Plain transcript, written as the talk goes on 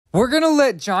We're gonna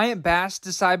let giant bass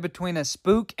decide between a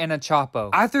spook and a choppo.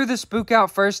 I threw the spook out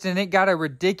first and it got a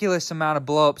ridiculous amount of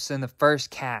blowups in the first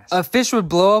cast. A fish would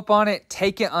blow up on it,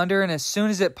 take it under, and as soon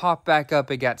as it popped back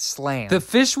up, it got slammed. The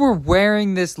fish were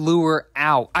wearing this lure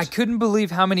out. I couldn't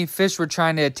believe how many fish were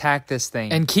trying to attack this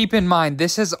thing. And keep in mind,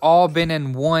 this has all been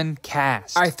in one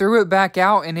cast. I threw it back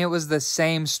out and it was the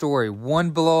same story. One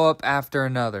blow up after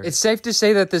another. It's safe to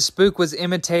say that the spook was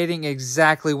imitating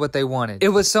exactly what they wanted. It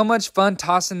was so much fun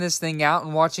tossing this thing out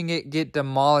and watching it get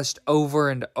demolished over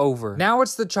and over. Now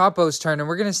it's the choppo's turn and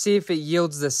we're gonna see if it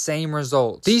yields the same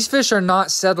results. These fish are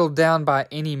not settled down by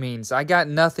any means. I got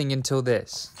nothing until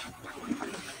this.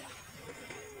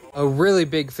 A really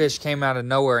big fish came out of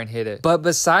nowhere and hit it. But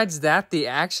besides that, the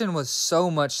action was so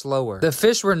much slower. The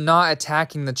fish were not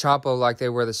attacking the choppo like they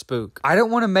were the spook. I don't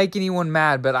want to make anyone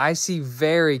mad, but I see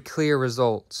very clear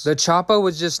results. The choppo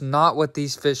was just not what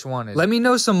these fish wanted. Let me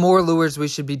know some more lures we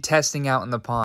should be testing out in the pond.